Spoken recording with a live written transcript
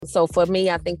So for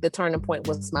me, I think the turning point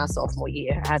was my sophomore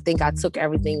year. I think I took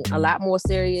everything a lot more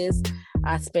serious.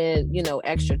 I spent,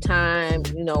 extra time,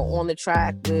 on the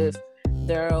track with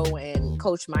Daryl and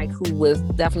Coach Mike, who was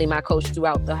definitely my coach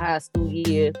throughout the high school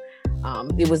year.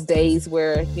 It was days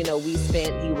where, he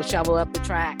would shovel up the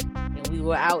track and we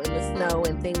were out in the snow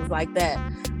and things like that.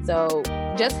 So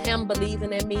just him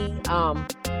believing in me,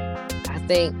 I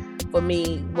think for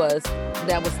me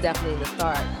that was definitely the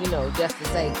start, just to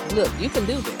say, look, you can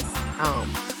do this.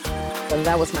 So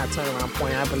that was my turnaround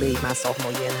point, I believe, my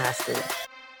sophomore year in high school.